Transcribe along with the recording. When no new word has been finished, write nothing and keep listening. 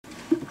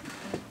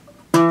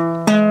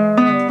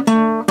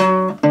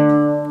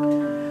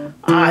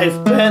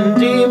been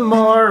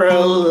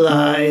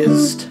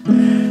demoralized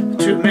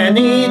too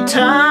many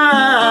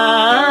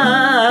times,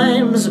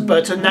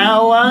 but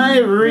now I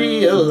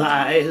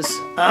realize,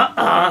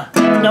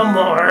 no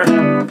more.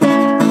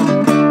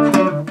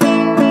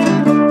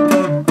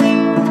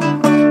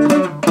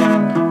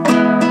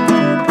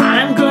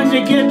 I'm going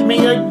to get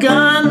me a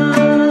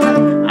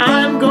gun.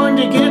 I'm going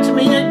to get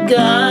me a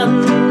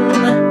gun.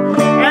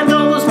 And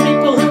all those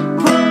people who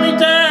put me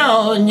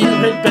down, you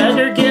had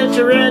better get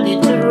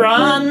ready to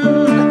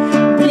run,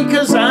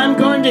 because I'm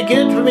going to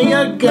get me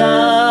a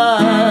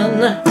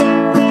gun.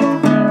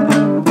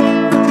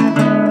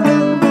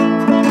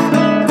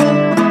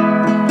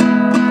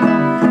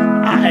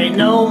 I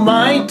know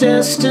my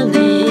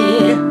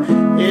destiny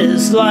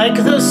is like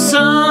the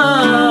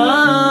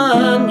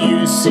sun.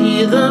 You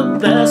see the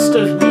best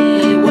of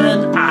me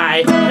when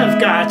I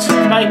have got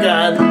my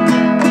gun.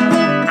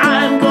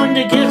 I'm going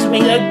to get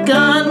me a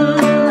gun.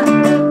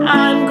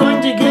 I'm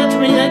going to get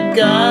me a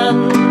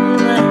gun.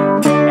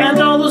 And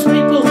all those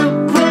people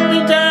who put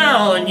me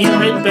down, you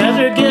had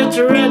better get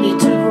ready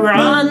to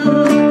run,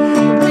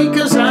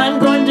 because I'm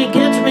going to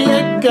get me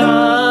a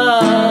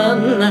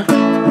gun.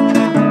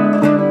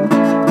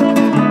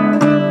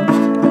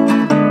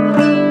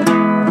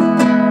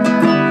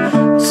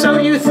 So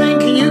you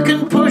think you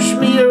can push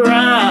me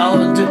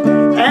around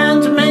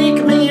and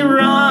make me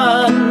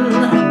run?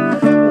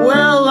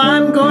 Well,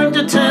 I'm going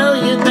to tell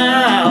you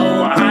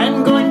now,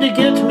 I'm going to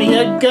get me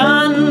a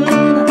gun.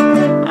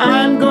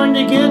 I'm going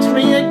to get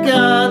me a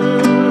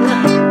gun.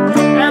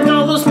 And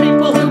all those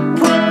people who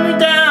put me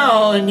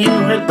down, you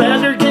had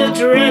better get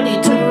ready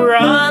to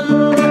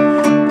run,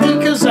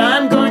 because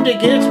I'm going to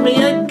get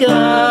me a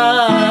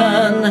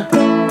gun.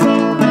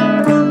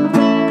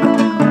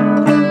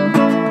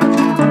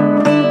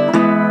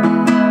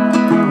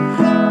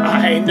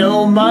 I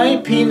know my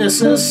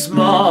penis is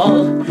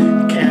small,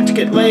 can't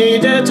get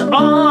laid at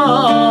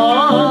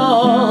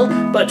all,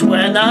 but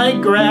when I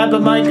grab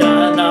my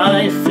gun,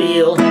 I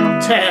feel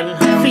 10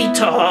 feet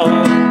tall.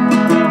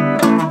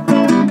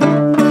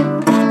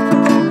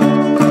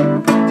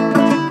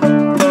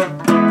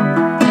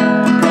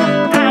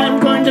 I'm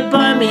going to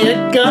buy me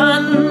a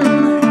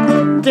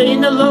gun.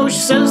 Dana Loesch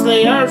says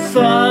they are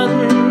fun,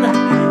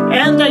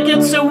 and I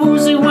get so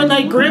woozy when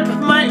I grip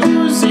my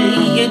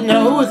Uzi. You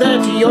know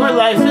that your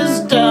life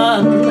is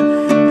done,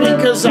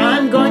 because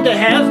I'm going to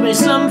have me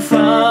some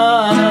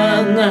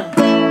fun.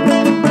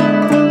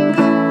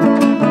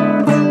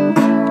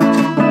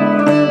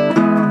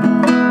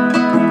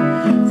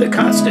 The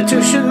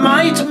Constitution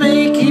might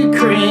make you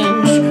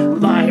cringe.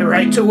 My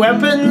right to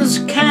weapons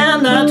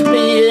cannot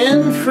be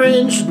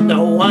infringed.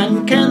 No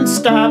one can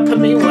stop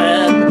me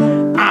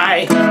when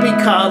I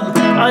become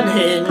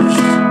unhinged.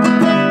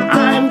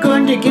 I'm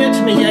going to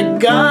get me a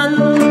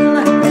gun.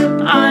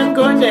 I'm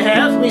going to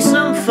have me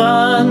some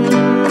fun.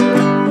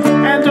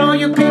 And all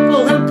you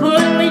people who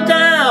put me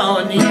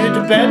down,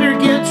 you'd better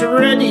get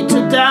ready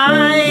to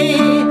die.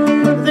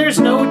 There's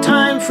no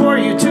time for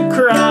you to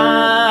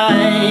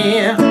cry.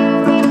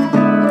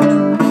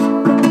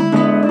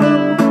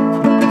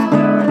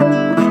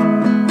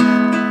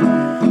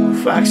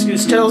 Fox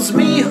News tells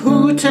me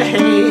who to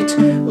hate: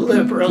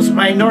 liberals,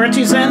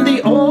 minorities, and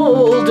the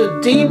old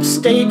deep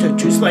state.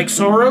 Jews like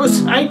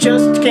Soros, I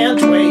just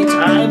can't wait.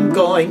 I'm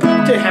going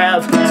to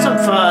have some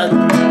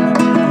fun.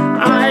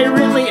 I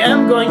really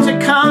am going to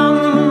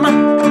come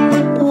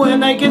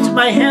when I get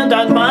my hand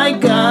on my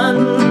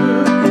gun.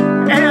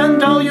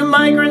 And all you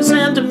migrants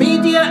and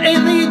media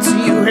elites,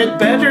 you had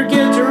better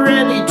get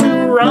ready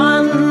to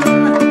run,